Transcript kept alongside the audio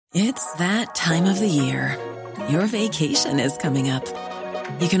It's that time of the year. Your vacation is coming up.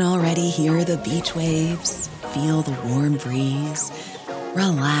 You can already hear the beach waves, feel the warm breeze,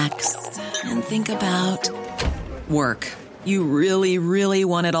 relax, and think about work. You really, really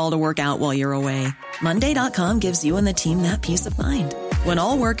want it all to work out while you're away. Monday.com gives you and the team that peace of mind. When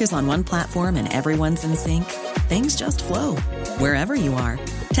all work is on one platform and everyone's in sync, things just flow. Wherever you are,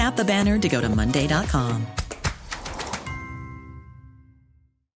 tap the banner to go to Monday.com.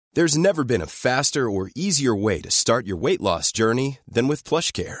 There's never been a faster or easier way to start your weight loss journey than with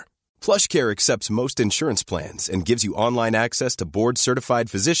PlushCare. PlushCare accepts most insurance plans and gives you online access to board-certified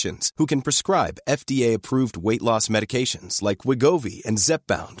physicians who can prescribe FDA-approved weight loss medications like Wegovy and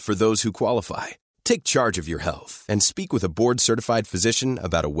Zepbound for those who qualify. Take charge of your health and speak with a board-certified physician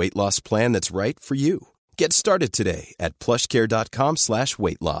about a weight loss plan that's right for you. Get started today at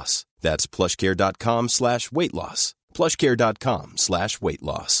plushcare.com/weight loss. That's plushcare.com/weight loss. plushcare.com/weight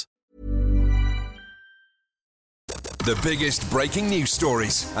loss. The biggest breaking news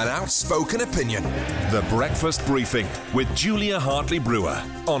stories and outspoken opinion. The Breakfast Briefing with Julia Hartley-Brewer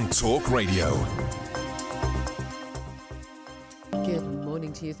on Talk Radio. Good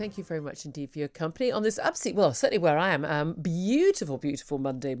morning to you. Thank you very much indeed for your company on this certainly where I am, beautiful, beautiful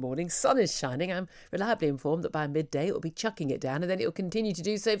Monday morning. Sun is shining. I'm reliably informed that by midday it will be chucking it down and then it will continue to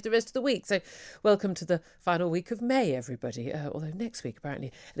do so for the rest of the week. So welcome to the final week of May, everybody. Although next week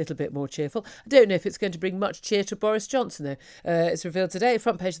apparently a little bit more cheerful. I don't know if it's going to bring much cheer to Boris Johnson though. It's revealed today,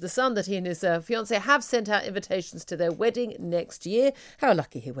 front page of The Sun, that he and his fiancée have sent out invitations to their wedding next year. How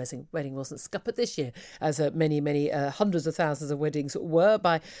lucky his wedding wasn't scuppered this year, as many hundreds of thousands of weddings were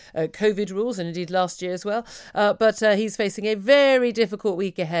by COVID rules, and indeed last year as well. But he's facing a very difficult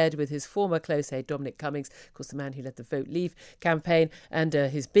week ahead with his former close aide Dominic Cummings, of course the man who led the Vote Leave campaign, and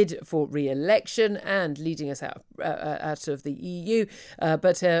his bid for re-election and leading us out of the EU.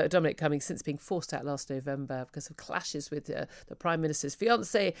 But Dominic Cummings, since being forced out last November because of clashes with the Prime Minister's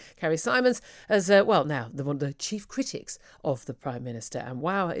fiancée, Carrie Simons, as one of the chief critics of the Prime Minister. And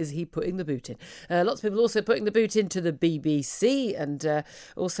wow, is he putting the boot in. Lots of people also putting the boot into the BBC, and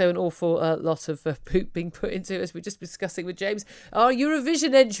also an awful lot of boot being put into, as we were just discussing with James, our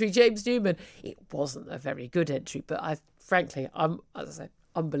Eurovision entry, James Newman. It wasn't a very good entry, but I'm, as I say,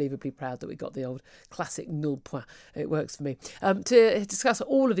 unbelievably proud that we got the old classic nul point. It works for me. To discuss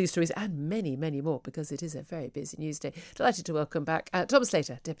all of these stories and many, many more, because it is a very busy news day. Delighted to welcome back Tom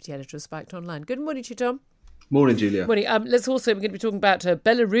Slater, Deputy Editor of Spiked Online. Good morning to you, Tom. Morning, Julia. Morning. We're going to be talking about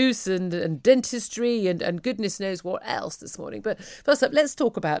Belarus and dentistry and goodness knows what else this morning. But first up, let's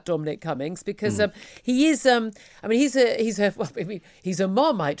talk about Dominic Cummings, because he is. He's a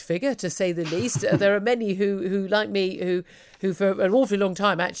Marmite figure, to say the least. There are many who like me who for an awfully long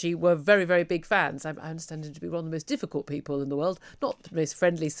time actually were very, very big fans. I understand him to be one of the most difficult people in the world, not the most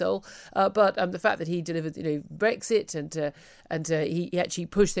friendly soul, but the fact that he delivered, Brexit and he actually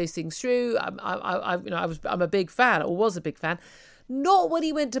pushed those things through. I'm a big fan, or was a big fan. Not when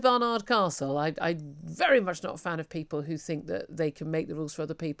he went to Barnard Castle. I'm very much not a fan of people who think that they can make the rules for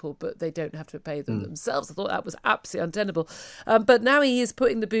other people, but they don't have to obey them themselves. I thought that was absolutely untenable. But now he is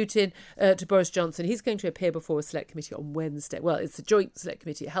putting the boot in to Boris Johnson. He's going to appear before a select committee on Wednesday. Well, it's the joint select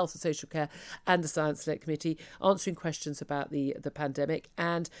committee, Health and Social Care and the Science Select Committee, answering questions about the pandemic.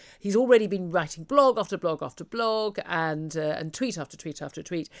 And he's already been writing blog after blog after blog and tweet after tweet after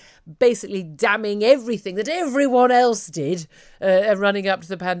tweet, basically damning everything that everyone else did running up to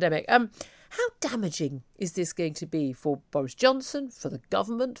the pandemic. How damaging is this going to be for Boris Johnson, for the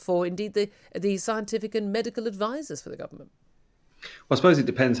government, for indeed the scientific and medical advisors for the government? Well, I suppose it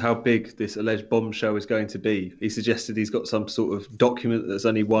depends how big this alleged bombshell is going to be. He suggested he's got some sort of document that there's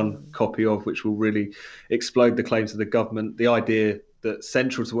only one copy of, which will really explode the claims of the government. The idea that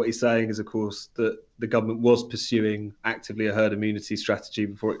central to what he's saying is, of course, that the government was pursuing actively a herd immunity strategy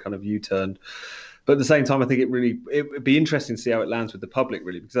before it kind of U-turned. But at the same time, I think it would be interesting to see how it lands with the public,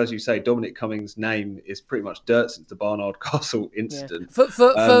 really, because as you say, Dominic Cummings' name is pretty much dirt since the Barnard Castle incident. Yeah.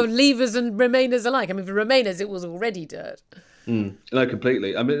 For Leavers and Remainers alike. I mean, for Remainers, it was already dirt. No,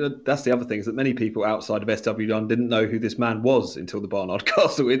 completely. I mean, that's the other thing, is that many people outside of SW1 didn't know who this man was until the Barnard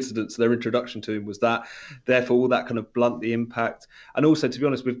Castle incident. So their introduction to him was that. Therefore, all that kind of blunt the impact. And also, to be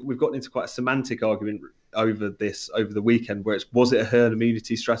honest, we've gotten into quite a semantic argument over the weekend, where was it a herd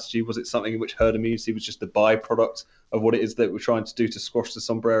immunity strategy? Was it something in which herd immunity was just a byproduct of what it is that we're trying to do to squash the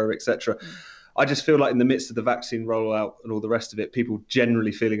sombrero, etc.? I just feel like in the midst of the vaccine rollout and all the rest of it, people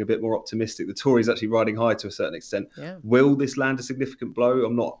generally feeling a bit more optimistic. The Tories actually riding high to a certain extent. Yeah. Will this land a significant blow?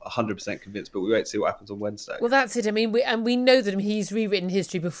 I'm not 100% convinced, but we wait to see what happens on Wednesday. Well, that's it. I mean, we know that he's rewritten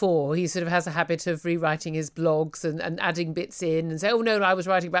history before. He sort of has a habit of rewriting his blogs and adding bits in and say, oh, no, I was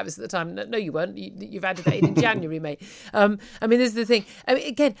writing about this at the time. No, you weren't. You've added that in January, mate. I mean, this is the thing. I mean,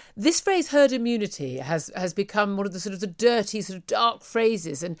 again, this phrase herd immunity has become one of the sort of the dirty, sort of dark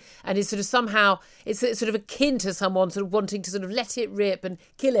phrases and is sort of somehow, it's sort of akin to someone sort of wanting to sort of let it rip and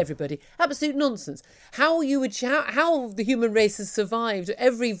kill everybody. Absolute nonsense. How the human race has survived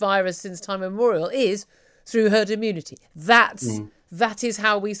every virus since time immemorial is through herd immunity. That is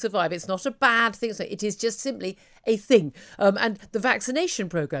how we survive. It's not a bad thing. It is just simply a thing. And the vaccination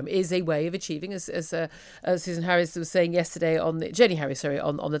programme is a way of achieving, as Susan Harris was saying yesterday Jenny Harris,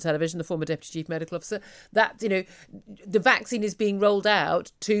 on the television, the former Deputy Chief Medical Officer, that, the vaccine is being rolled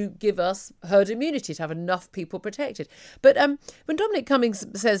out to give us herd immunity, to have enough people protected. But when Dominic Cummings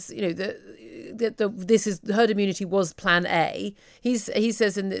says, this is herd immunity was Plan A, he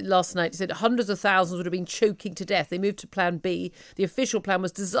says last night, he said hundreds of thousands would have been choking to death. They moved to Plan B. The official plan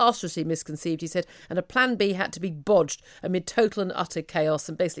was disastrously misconceived, he said, and a Plan B had to be bodged amid total and utter chaos,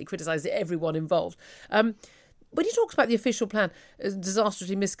 and basically criticised everyone involved. When he talks about the official plan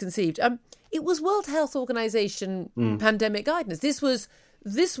disastrously misconceived, it was World Health Organization pandemic guidance. This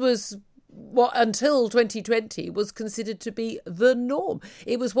was what until 2020 was considered to be the norm.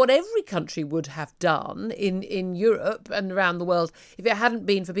 It was what every country would have done in Europe and around the world if it hadn't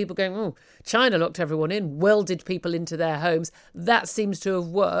been for people going, oh, China locked everyone in, welded people into their homes. That seems to have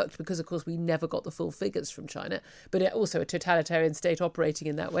worked because, of course, we never got the full figures from China, but also a totalitarian state operating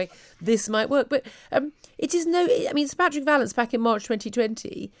in that way. This might work. But Sir Patrick Vallance back in March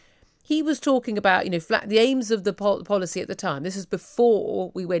 2020, he was talking about, the aims of the policy at the time, this is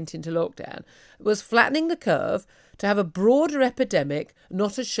before we went into lockdown, was flattening the curve to have a broader epidemic,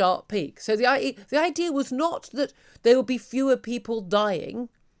 not a sharp peak. So the idea was not that there would be fewer people dying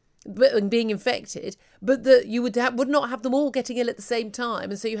and being infected, but that you would not have them all getting ill at the same time,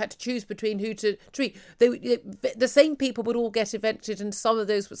 and so you had to choose between who to treat. The same people would all get infected, and some of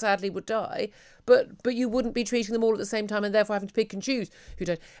those sadly would die, but you wouldn't be treating them all at the same time, and therefore having to pick and choose who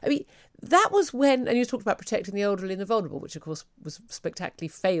died. I mean, that was when, and you talked about protecting the elderly and the vulnerable, which of course was spectacularly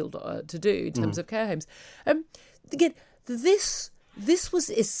failed to do in terms of care homes. Again, this was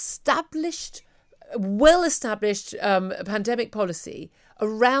established, well-established pandemic policy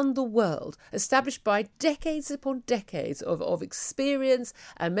around the world, established by decades upon decades of experience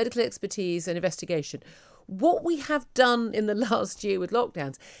and medical expertise and investigation. What we have done in the last year with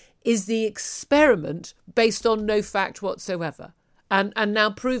lockdowns is the experiment based on no fact whatsoever. And now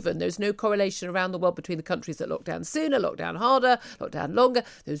proven there's no correlation around the world between the countries that lock down sooner, lock down harder, lock down longer.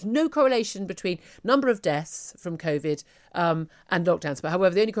 There's no correlation between number of deaths from COVID and lockdowns. But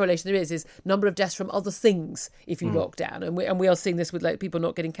however, the only correlation there is number of deaths from other things if you lock down. And we are seeing this with people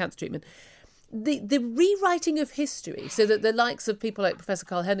not getting cancer treatment. The rewriting of history, so that the likes of people like Professor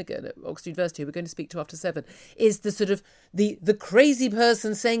Carl Hennigan at Oxford University, who we're going to speak to after 7, is the sort of the crazy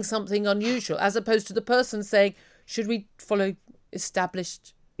person saying something unusual, as opposed to the person saying, should we follow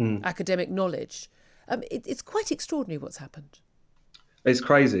established academic knowledge? It's quite extraordinary what's happened. It's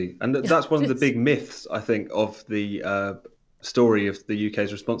crazy. And that's one of the big myths, I think, of the story of the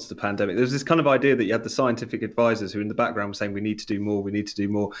UK's response to the pandemic. There's this kind of idea that you had the scientific advisors who in the background were saying we need to do more,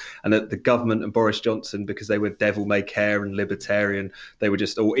 and that the government and Boris Johnson, because they were devil may care and libertarian, they were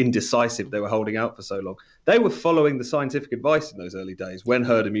just all indecisive, they were holding out for so long. They were following the scientific advice in those early days when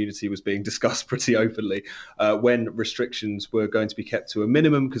herd immunity was being discussed pretty openly, when restrictions were going to be kept to a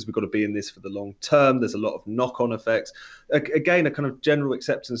minimum because we've got to be in this for the long term. There's a lot of knock-on effects. Again, a kind of general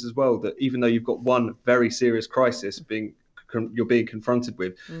acceptance as well that even though you've got one very serious crisis you're being confronted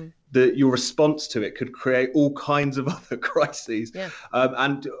with, that your response to it could create all kinds of other crises. Yeah.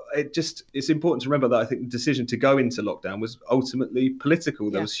 And it's important to remember that I think the decision to go into lockdown was ultimately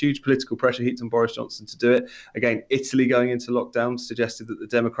political. There was huge political pressure heaped on Boris Johnson to do it. Again, Italy going into lockdown suggested that the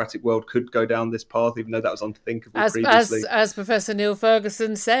democratic world could go down this path, even though that was unthinkable previously. As Professor Neil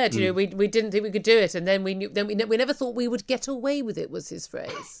Ferguson said, we didn't think we could do it, and then we never thought we would get away with it, was his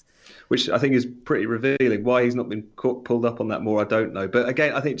phrase. Which I think is pretty revealing. Why he's not been pulled up on that more, I don't know. But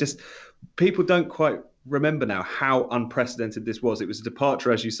again, I think just people don't quite remember now how unprecedented this was. It was a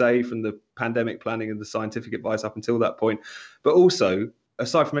departure, as you say, from the pandemic planning and the scientific advice up until that point. But also,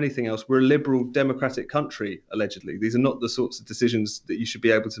 aside from anything else, we're a liberal democratic country, allegedly. These are not the sorts of decisions that you should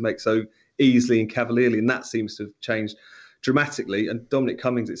be able to make so easily and cavalierly. And that seems to have changed dramatically. And Dominic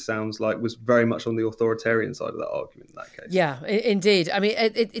Cummings, it sounds like, was very much on the authoritarian side of that argument in that case. Yeah, indeed. I mean,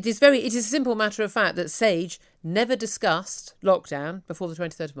 it is a simple matter of fact that SAGE never discussed lockdown before the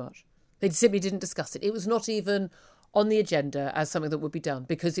 23rd of March. They simply didn't discuss it. It was not even on the agenda as something that would be done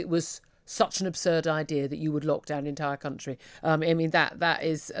because it was such an absurd idea that you would lock down an entire country. I mean,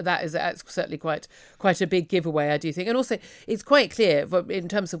 that's certainly quite a big giveaway, I do think. And also, it's quite clear in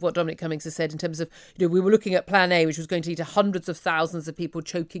terms of what Dominic Cummings has said, in terms of, we were looking at Plan A, which was going to lead to hundreds of thousands of people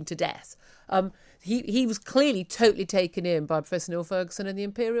choking to death. He was clearly totally taken in by Professor Neil Ferguson and the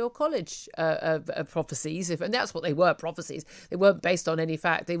Imperial College prophecies, and that's what they were, prophecies. They weren't based on any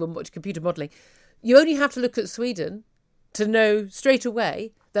fact. They were computer modelling. You only have to look at Sweden to know straight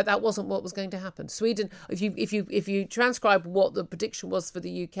away that wasn't what was going to happen. Sweden, if you transcribe what the prediction was for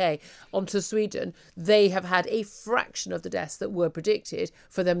the UK onto Sweden, they have had a fraction of the deaths that were predicted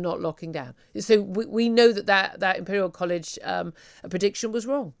for them not locking down. So we know that Imperial College prediction was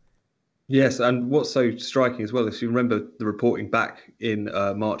wrong. Yes, and what's so striking as well, if you remember the reporting back in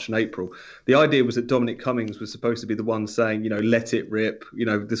March and April, the idea was that Dominic Cummings was supposed to be the one saying, let it rip,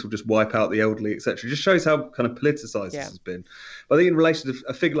 this will just wipe out the elderly, etc. It just shows how kind of politicised this has been. But I think in relation to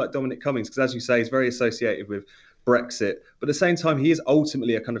a figure like Dominic Cummings, because as you say, he's very associated with Brexit, but at the same time, he is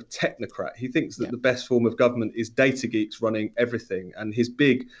ultimately a kind of technocrat. He thinks that the best form of government is data geeks running everything, and his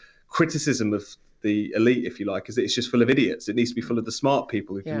big criticism of the elite, if you like, is that it's just full of idiots. It needs to be full of the smart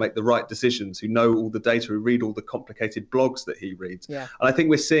people who can make the right decisions, who know all the data, who read all the complicated blogs that he reads. And I think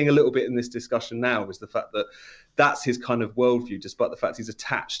we're seeing a little bit in this discussion now is the fact that that's his kind of worldview, despite the fact he's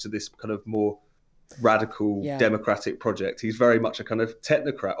attached to this kind of more radical democratic project. He's very much a kind of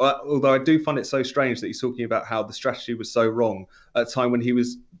technocrat. Although I do find it so strange that he's talking about how the strategy was so wrong at a time when he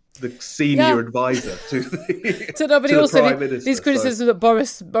was the senior advisor to the Prime Minister. These criticisms that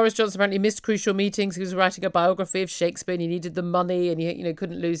Boris Johnson apparently missed crucial meetings. He was writing a biography of Shakespeare and he needed the money and he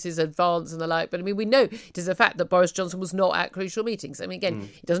couldn't lose his advance and the like. But I mean, we know it is a fact that Boris Johnson was not at crucial meetings. I mean, again,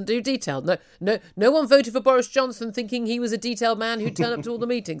 he doesn't do detail. No one voted for Boris Johnson thinking he was a detailed man who'd turn up to all the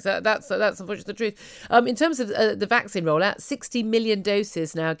meetings. That's unfortunately the truth. In terms of the vaccine rollout, 60 million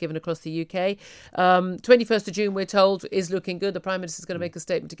doses now given across the UK. 21st of June, we're told, is looking good. The Prime Minister's going to make a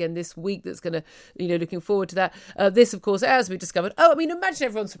statement again this week that's going to, looking forward to that. This, of course, as we discovered, imagine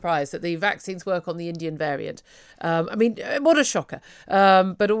everyone's surprised that the vaccines work on the Indian variant. What a shocker.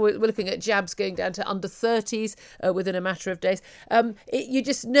 But we're looking at jabs going down to under 30s within a matter of days. You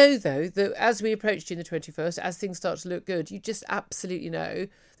just know, though, that as we approach June the 21st, as things start to look good, you just absolutely know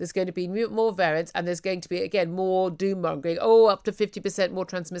there's going to be more variants and there's going to be, again, more doom-mongering. Up to 50% more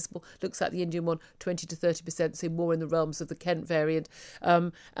transmissible. Looks like the Indian one, 20 to 30%, so more in the realms of the Kent variant.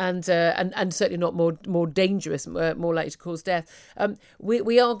 And certainly not more dangerous, more likely to cause death.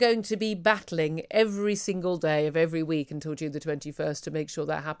 We are going to be battling every single day of every week until June the 21st to make sure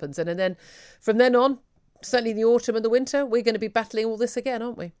that happens. And then from then on, certainly in the autumn and the winter, we're going to be battling all this again,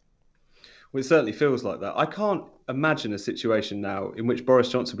 aren't we? Well, it certainly feels like that. I can't imagine a situation now in which Boris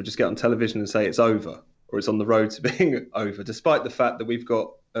Johnson would just get on television and say it's over or it's on the road to being over, despite the fact that we've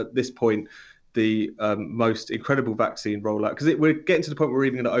got, at this point, the most incredible vaccine rollout. Because we're getting to the point where we're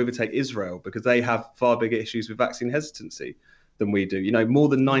even going to overtake Israel because they have far bigger issues with vaccine hesitancy than we do. More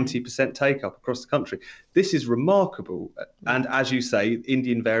than 90% take up across the country. This is remarkable. And as you say,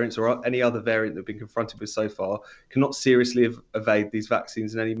 Indian variants or any other variant that we've been confronted with so far cannot seriously evade these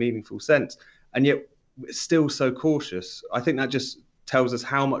vaccines in any meaningful sense. And yet we're still so cautious. I think that just tells us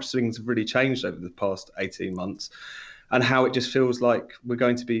how much things have really changed over the past 18 months and how it just feels like we're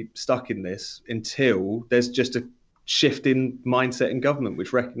going to be stuck in this until there's just a shift in mindset in government,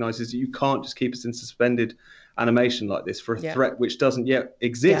 which recognises that you can't just keep us in suspended animation like this for a threat which doesn't yet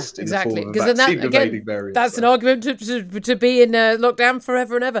exist in the form of a vaccine-evading variant. That's an argument to be in lockdown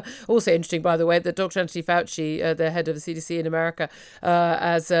forever and ever. Also interesting, by the way, that Dr. Anthony Fauci, the head of the CDC in America,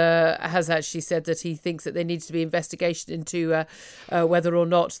 has actually said that he thinks that there needs to be investigation into whether or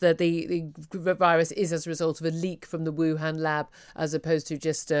not the virus is as a result of a leak from the Wuhan lab, as opposed to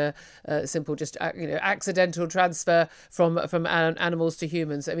just simple, accidental transfer from animals to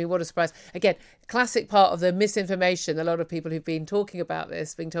humans. I mean, what a surprise! Again, classic part of the misinformation. A lot of people who've been talking about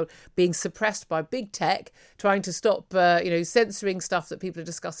this, being suppressed by big tech, trying to stop, censoring stuff that people are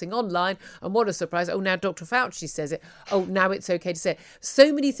discussing online. And what a surprise! Now Dr. Fauci says it. Now it's okay to say it.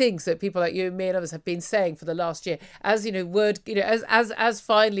 So many things that people like you and me and others have been saying for the last year. As as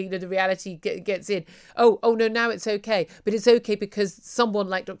finally the reality gets in. No, now it's okay. But it's okay because someone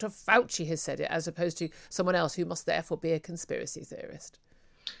like Dr. Fauci has said it, as opposed to someone else who must therefore be a conspiracy theorist.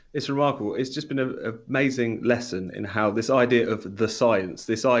 It's remarkable. It's just been an amazing lesson in how this idea of the science,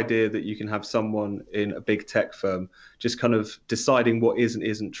 this idea that you can have someone in a big tech firm just kind of deciding what is and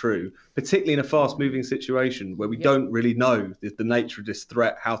isn't true, particularly in a fast-moving situation where we don't really know the nature of this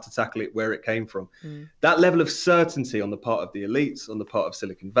threat, how to tackle it, where it came from. That level of certainty on the part of the elites, on the part of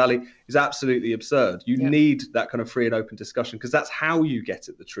Silicon Valley, is absolutely absurd. You need that kind of free and open discussion because that's how you get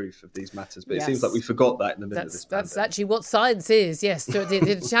at the truth of these matters. But it seems like we forgot that in the middle of this pandemic. That's actually what science is, yes.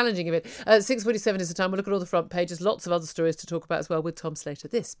 The challenging of it. 6:47 is the time. We'll look at all the front pages. Lots of other stories to talk about as well with Tom Slater.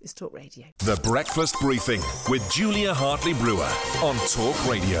 This is Talk Radio. The Breakfast Briefing with Julia Hartley-Brewer on Talk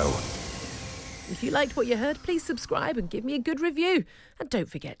Radio. If you liked what you heard, please subscribe and give me a good review. And don't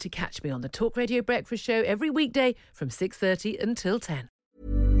forget to catch me on the Talk Radio Breakfast Show every weekday from 6:30 until 10.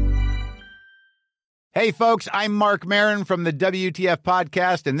 Hey, folks, I'm Mark Maron from the WTF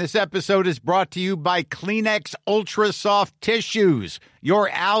Podcast, and this episode is brought to you by Kleenex Ultra Soft Tissues, your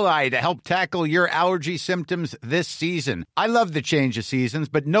ally to help tackle your allergy symptoms this season. I love the change of seasons,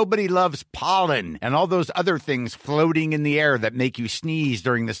 but nobody loves pollen and all those other things floating in the air that make you sneeze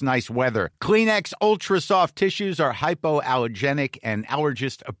during this nice weather. Kleenex Ultra Soft Tissues are hypoallergenic and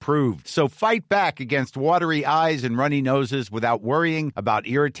allergist approved, so fight back against watery eyes and runny noses without worrying about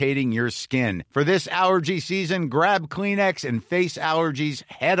irritating your skin. For this allergy season, grab Kleenex and face allergies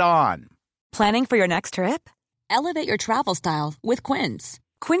head on. Planning for your next trip? Elevate your travel style with Quince.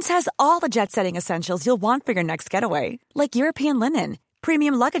 Quince has all the jet-setting essentials you'll want for your next getaway, like European linen,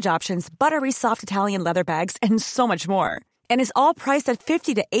 premium luggage options, buttery soft Italian leather bags, and so much more. And is all priced at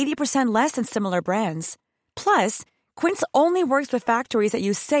 50 to 80% less than similar brands. Plus, Quince only works with factories that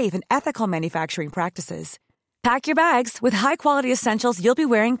use safe and ethical manufacturing practices. Pack your bags with high-quality essentials you'll be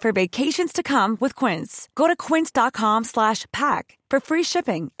wearing for vacations to come with Quince. Go to quince.com/pack for free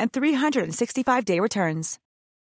shipping and 365-day returns.